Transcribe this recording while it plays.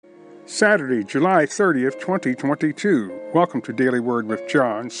Saturday, July 30th, 2022. Welcome to Daily Word with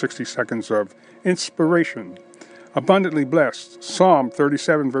John, 60 seconds of inspiration. Abundantly blessed, Psalm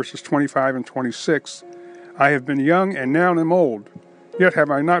 37, verses 25 and 26. I have been young and now am old, yet have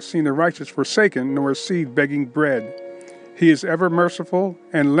I not seen the righteous forsaken, nor his seed begging bread. He is ever merciful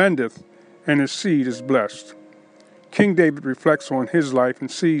and lendeth, and his seed is blessed. King David reflects on his life and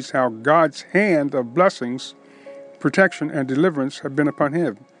sees how God's hand of blessings, protection, and deliverance have been upon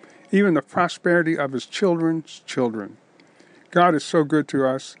him, even the prosperity of his children's children. God is so good to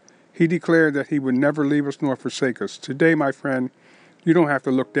us. He declared that he would never leave us nor forsake us. Today, my friend, you don't have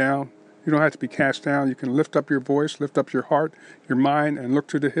to look down. You don't have to be cast down. You can lift up your voice, lift up your heart, your mind, and look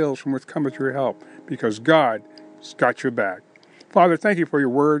to the hills from which cometh your help, because God has got your back. Father, thank you for your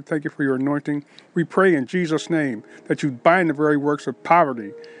word. Thank you for your anointing. We pray in Jesus' name that you bind the very works of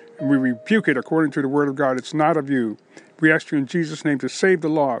poverty, and we rebuke it according to the word of God. It's not of you. We ask you in Jesus' name to save the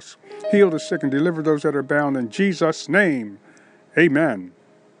lost, heal the sick, and deliver those that are bound. In Jesus' name, amen.